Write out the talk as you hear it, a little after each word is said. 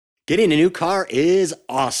Getting a new car is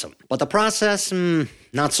awesome, but the process,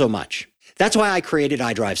 not so much. That's why I created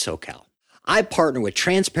iDrive SoCal. I partner with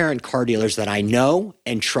transparent car dealers that I know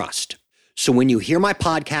and trust. So when you hear my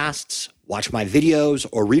podcasts, watch my videos,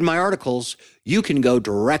 or read my articles, you can go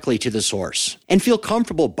directly to the source and feel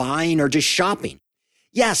comfortable buying or just shopping.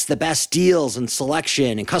 Yes, the best deals and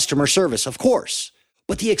selection and customer service, of course,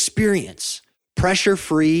 but the experience,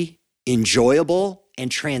 pressure-free, enjoyable, and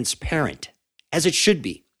transparent, as it should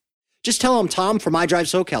be. Just tell them Tom from iDrive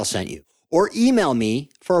SoCal sent you, or email me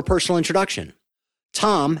for a personal introduction.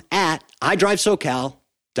 Tom at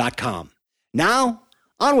iDriveSoCal.com. Now,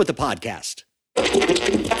 on with the podcast.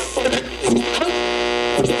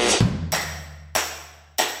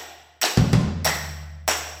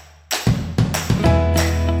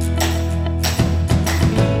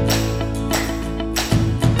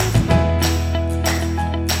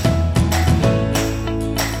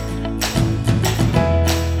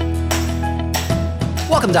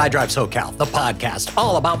 Welcome to iDrive SoCal, the podcast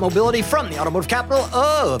all about mobility from the automotive capital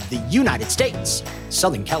of the United States,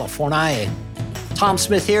 Southern California. Tom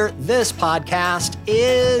Smith here. This podcast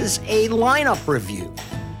is a lineup review.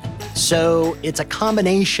 So it's a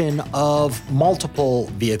combination of multiple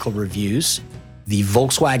vehicle reviews, the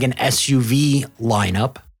Volkswagen SUV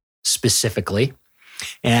lineup specifically.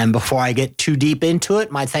 And before I get too deep into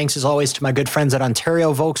it, my thanks as always to my good friends at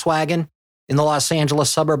Ontario Volkswagen in the Los Angeles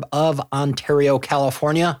suburb of Ontario,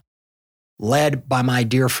 California, led by my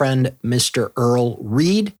dear friend, Mr. Earl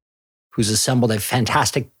Reed, who's assembled a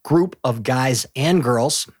fantastic group of guys and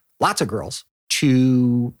girls, lots of girls,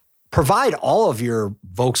 to provide all of your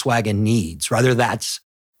Volkswagen needs, whether that's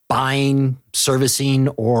buying, servicing,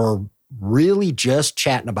 or really just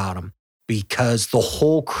chatting about them, because the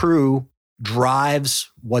whole crew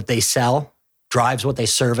drives what they sell, drives what they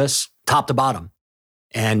service, top to bottom.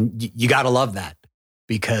 And you got to love that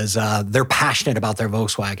because they're passionate about their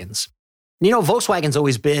Volkswagens. You know, Volkswagen's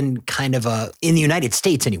always been kind of in the United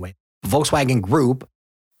States anyway. Volkswagen Group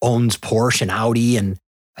owns Porsche and Audi and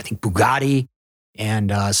I think Bugatti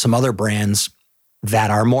and some other brands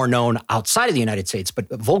that are more known outside of the United States. But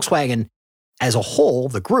Volkswagen as a whole,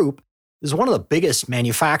 the group, is one of the biggest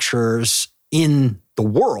manufacturers in the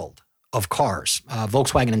world of cars.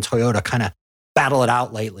 Volkswagen and Toyota kind of battle it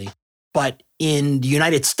out lately. But in the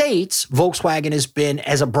United States, Volkswagen has been,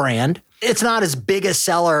 as a brand, it's not as big a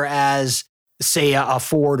seller as, say, a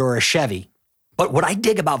Ford or a Chevy. But what I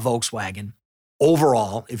dig about Volkswagen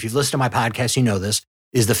overall, if you've listened to my podcast, you know this,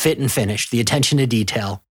 is the fit and finish, the attention to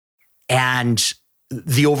detail, and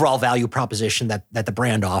the overall value proposition that the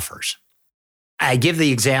brand offers. I give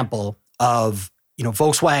the example of,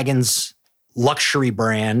 Volkswagen's luxury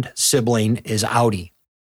brand sibling is Audi.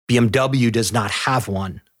 BMW does not have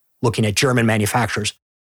one. Looking at German manufacturers,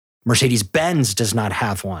 Mercedes-Benz does not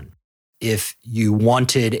have one. If you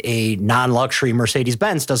wanted a non-luxury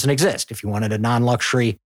Mercedes-Benz, doesn't exist. If you wanted a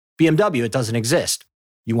non-luxury BMW, it doesn't exist.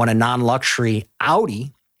 You want a non-luxury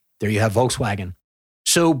Audi, there you have Volkswagen.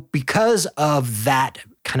 So because of that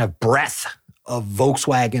kind of breadth of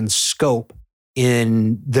Volkswagen's scope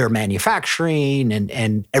in their manufacturing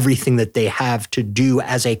and everything that they have to do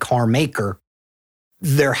as a car maker,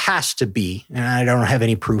 there has to be, and I don't have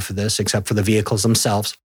any proof of this except for the vehicles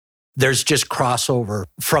themselves, there's just crossover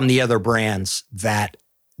from the other brands that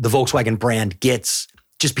the Volkswagen brand gets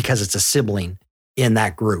just because it's a sibling in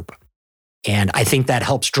that group. And I think that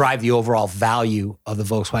helps drive the overall value of the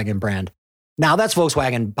Volkswagen brand. Now, that's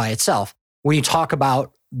Volkswagen by itself. When you talk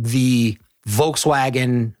about the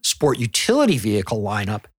Volkswagen sport utility vehicle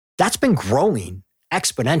lineup, that's been growing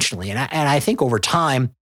exponentially. And I think over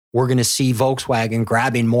time, we're going to see Volkswagen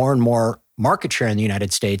grabbing more and more market share in the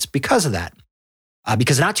United States because of that.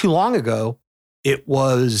 Because not too long ago, it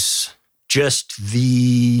was just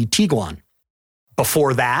the Tiguan.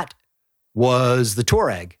 Before that was the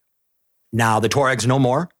Touareg. Now the Touareg's no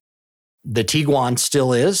more. The Tiguan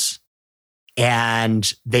still is.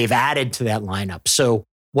 And they've added to that lineup. So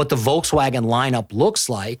what the Volkswagen lineup looks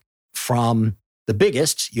like from the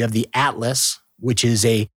biggest, you have the Atlas, which is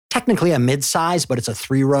technically a mid-size, but it's a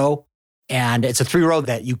 3-row. And it's a 3-row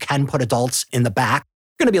that you can put adults in the back.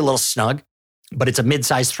 Going to be a little snug, but it's a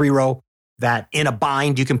mid-size 3-row that in a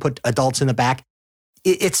bind, you can put adults in the back.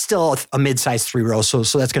 It's still a mid-size 3-row. So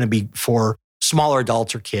that's going to be for smaller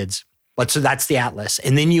adults or kids. But so that's the Atlas.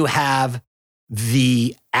 And then you have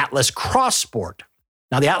the Atlas Cross Sport.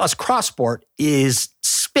 Now, the Atlas Cross Sport is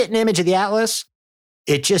spit and image of the Atlas.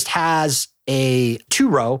 It just has a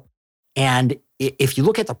 2-row. And if you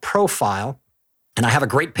look at the profile, and I have a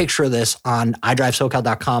great picture of this on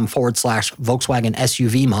idrivesocal.com/Volkswagen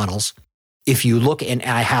SUV models, if you look, and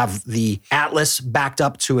I have the Atlas backed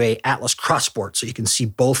up to a Atlas Crossport, so you can see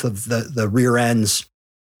both of the rear ends.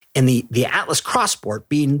 And the Atlas Crossport,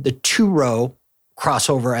 being the 2-row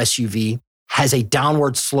crossover SUV, has a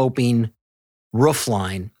downward sloping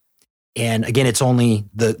roofline. And again, it's only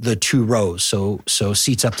the 2 rows, so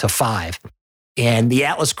seats up to 5. And the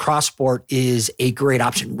Atlas Crossport is a great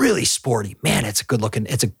option, really sporty. Man, it's a good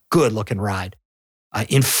looking ride.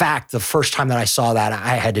 In fact, the first time that I saw that,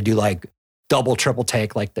 I had to do like double, triple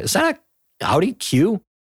take like this. Is that an Audi Q?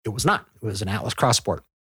 It was not. It was an Atlas Crossport.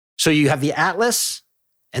 So you have the Atlas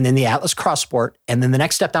and then the Atlas Crossport. And then the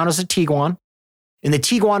next step down is the Tiguan. And the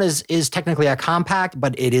Tiguan is technically a compact,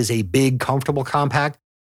 but it is a big, comfortable compact.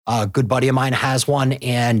 A good buddy of mine has one,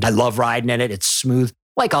 and I love riding in it. It's smooth,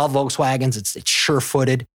 like all Volkswagens. It's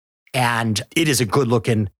sure-footed, and it is a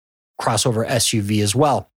good-looking crossover SUV as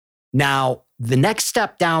well. Now, the next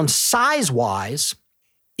step down size-wise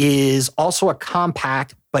is also a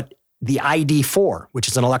compact, but the ID.4, which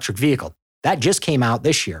is an electric vehicle. That just came out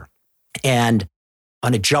this year. And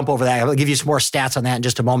I'm going to jump over that. I'll give you some more stats on that in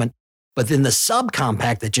just a moment. But then the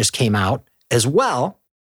subcompact that just came out as well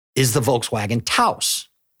is the Volkswagen Taos.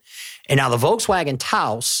 And now the Volkswagen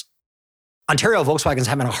Taos, Ontario Volkswagen's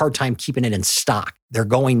having a hard time keeping it in stock. They're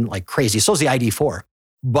going like crazy. So is the ID.4.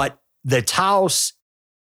 But the Taos,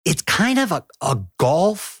 it's kind of a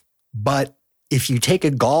Golf, but if you take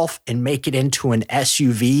a Golf and make it into an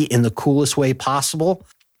SUV in the coolest way possible,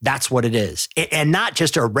 that's what it is. And not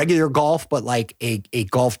just a regular Golf, but like a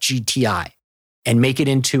Golf GTI, and make it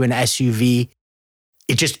into an SUV.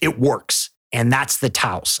 It works. And that's the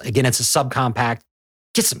Taos. Again, it's a subcompact.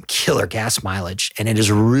 Get some killer gas mileage, and it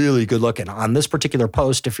is really good looking. On this particular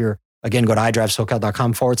post, if you're, again, go to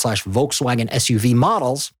idrivesocal.com/Volkswagen SUV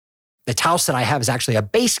models, the Taos that I have is actually a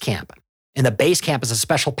base camp. And the base camp is a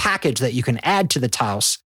special package that you can add to the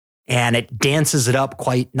Taos, and it dances it up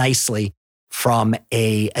quite nicely from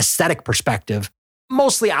a aesthetic perspective,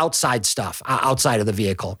 mostly outside stuff, outside of the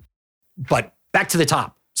vehicle. But back to the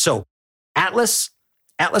top. So Atlas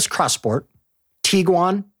Crossport,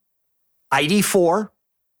 Tiguan, ID.4,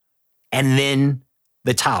 and then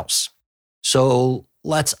the Taos. So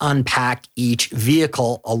let's unpack each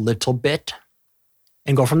vehicle a little bit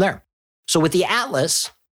and go from there. So with the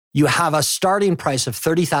Atlas, you have a starting price of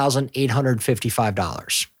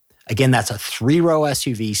 $30,855. Again, that's a 3-row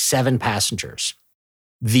SUV, 7 passengers.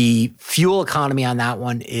 The fuel economy on that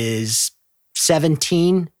one is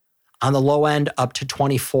 17 on the low end, up to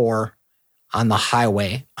 24 on the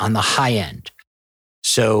highway, on the high end.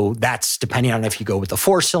 So that's depending on if you go with a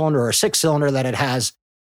 4-cylinder or a 6-cylinder that it has.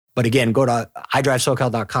 But again, go to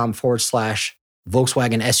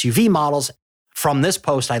idrivesocal.com/Volkswagen SUV models. From this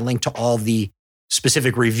post, I link to all the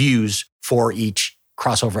specific reviews for each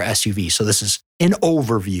crossover SUV. So this is an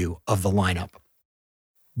overview of the lineup.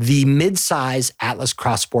 The midsize Atlas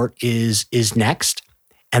Crossport is next,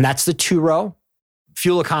 and that's the 2-row.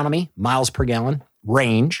 Fuel economy, miles per gallon,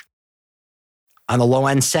 range. On the low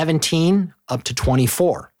end, 17 up to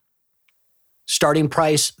 24. Starting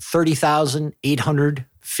price,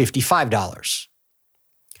 $30,855.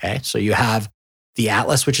 Okay, so you have the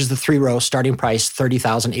Atlas, which is the 3-row, starting price,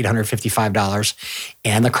 $30,855.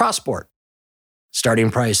 And the Crossport,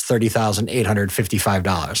 starting price,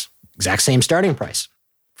 $30,855. Exact same starting price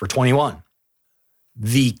for 21.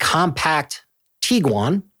 The compact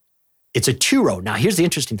Tiguan, it's a 2-row. Now, here's the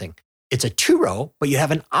interesting thing. It's a 2-row, but you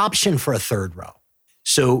have an option for a 3rd row.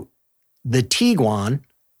 So the Tiguan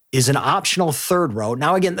is an optional 3rd row.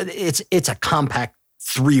 Now, again, it's a compact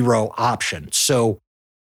 3-row option. So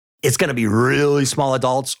it's going to be really small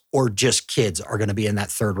adults or just kids are going to be in that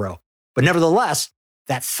 3rd row. But nevertheless,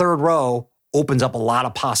 that 3rd row opens up a lot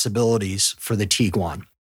of possibilities for the Tiguan.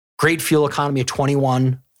 Great fuel economy of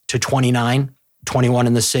 21 to 29, 21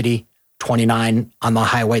 in the city, 29 on the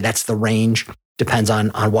highway. That's the range. Depends on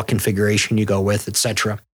what configuration you go with, et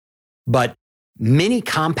cetera. But many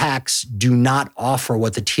compacts do not offer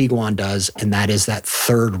what the Tiguan does, and that is that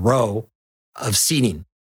 3rd row of seating.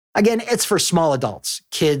 Again, it's for small adults,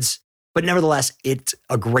 kids, but nevertheless, it's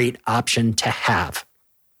a great option to have.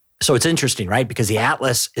 So it's interesting, right? Because the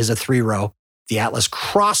Atlas is a 3-row. The Atlas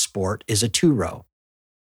Crossport is a 2-row.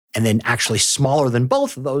 And then actually smaller than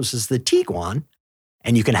both of those is the Tiguan,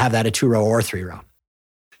 and you can have that a 2-row or 3-row.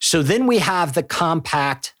 So then we have the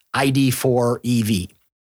compact ID.4 EV.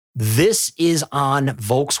 This is on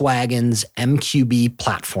Volkswagen's MQB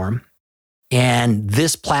platform. And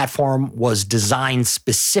this platform was designed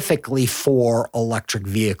specifically for electric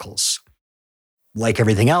vehicles. Like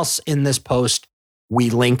everything else in this post, we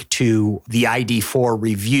link to the ID.4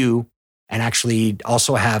 review and actually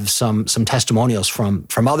also have some testimonials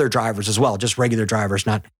from other drivers as well, just regular drivers,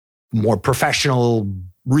 not more professional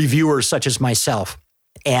reviewers such as myself.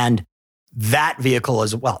 And that vehicle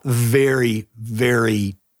is, well, very,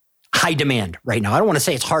 very high demand right now. I don't want to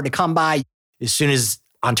say it's hard to come by. As soon as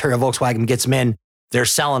Ontario Volkswagen gets them in, they're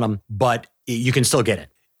selling them, but you can still get it.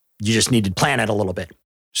 You just need to plan it a little bit.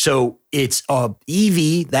 So it's a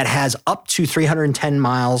EV that has up to 310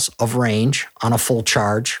 miles of range on a full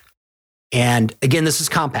charge. And again, this is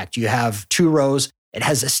compact. You have 2 rows. It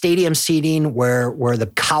has a stadium seating where the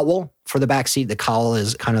cowl for the back seat, the cowl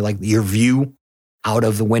is kind of like your view out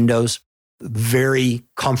of the windows. Very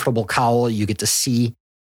comfortable cowl. You get to see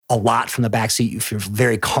a lot from the back seat. You feel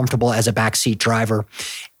very comfortable as a backseat driver.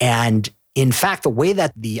 And in fact, the way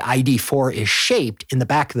that the ID.4 is shaped in the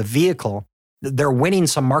back of the vehicle, they're winning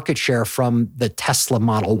some market share from the Tesla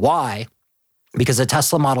Model Y, because the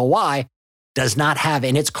Tesla Model Y does not have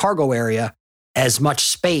in its cargo area as much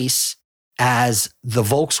space as the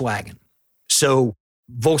Volkswagen. So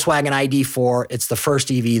Volkswagen ID.4, it's the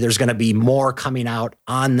first EV. There's going to be more coming out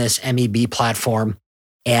on this MEB platform,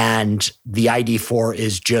 and the ID.4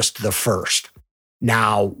 is just the first.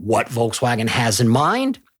 Now, what Volkswagen has in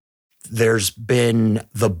mind, there's been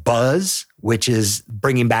the Buzz, which is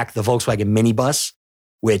bringing back the Volkswagen minibus,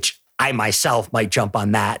 which I myself might jump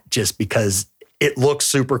on that just because it looks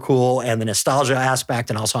super cool and the nostalgia aspect.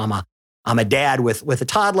 And also I'm a dad with a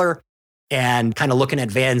toddler and kind of looking at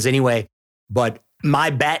vans anyway. But my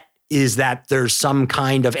bet is that there's some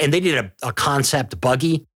kind of, and they did a concept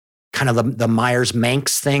buggy, kind of the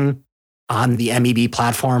Myers-Manx thing on the MEB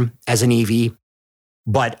platform as an EV.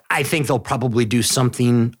 But I think they'll probably do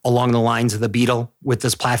something along the lines of the Beetle with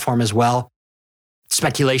this platform as well.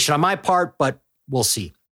 Speculation on my part, but we'll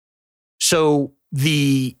see. So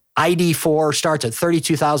the ID.4 starts at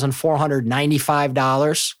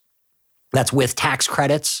 $32,495. That's with tax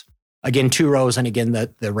credits. Again, 2 rows, and again,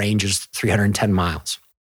 the range is 310 miles.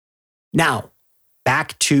 Now,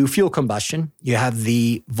 back to fuel combustion. You have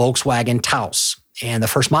the Volkswagen Taos, and the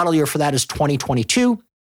first model year for that is 2022.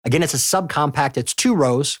 Again, it's a subcompact. It's 2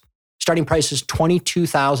 rows. Starting price is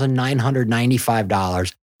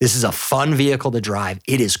 $22,995. This is a fun vehicle to drive.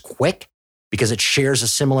 It is quick because it shares a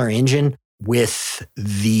similar engine with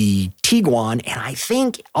the Tiguan, and I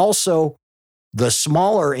think also the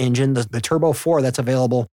smaller engine, the Turbo 4 that's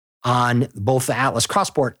available on both the Atlas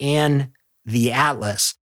Crossport and the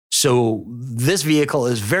Atlas. So this vehicle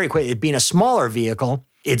is very quick. It being a smaller vehicle,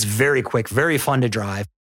 it's very quick, very fun to drive.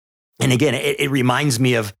 And again, it reminds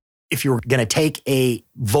me of if you were going to take a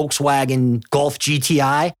Volkswagen Golf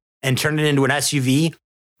GTI and turn it into an SUV,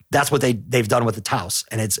 that's what they've done with the Taos.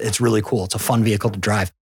 And it's really cool. It's a fun vehicle to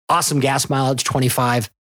drive. Awesome gas mileage, 25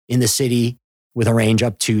 in the city with a range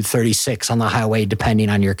up to 36 on the highway, depending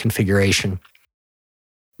on your configuration.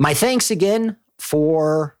 My thanks again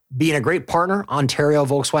for being a great partner, Ontario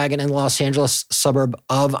Volkswagen in the Los Angeles suburb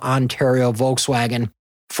of Ontario Volkswagen,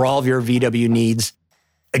 for all of your VW needs.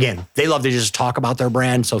 Again, they love to just talk about their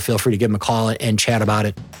brand, so feel free to give them a call and chat about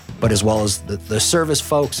it. But as well as the service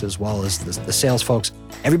folks, as well as the sales folks,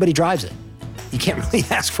 everybody drives it. You can't really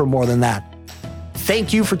ask for more than that.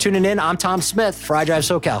 Thank you for tuning in. I'm Tom Smith for iDrive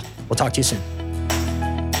SoCal. We'll talk to you soon.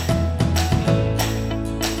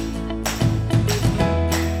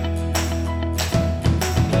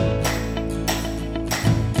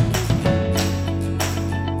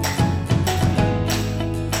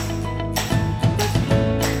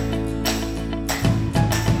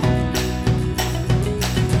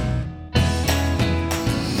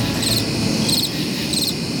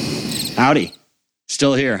 Howdy.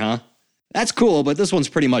 Still here, huh? That's cool, but this one's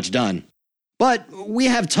pretty much done. But we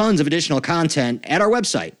have tons of additional content at our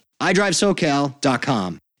website,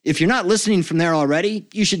 idrivesocal.com. If you're not listening from there already,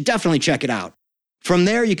 you should definitely check it out. From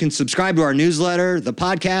there, you can subscribe to our newsletter, the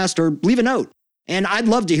podcast, or leave a note. And I'd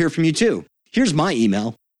love to hear from you too. Here's my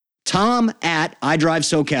email,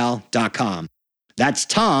 tom@idrivesocal.com. That's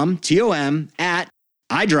Tom, T-O-M, at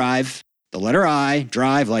iDrive, the letter I,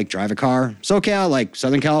 drive like drive a car, SoCal like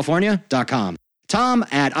Southern California.com.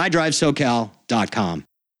 Tom@idrivesocal.com.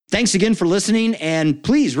 Thanks again for listening, and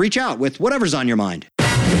please reach out with whatever's on your mind.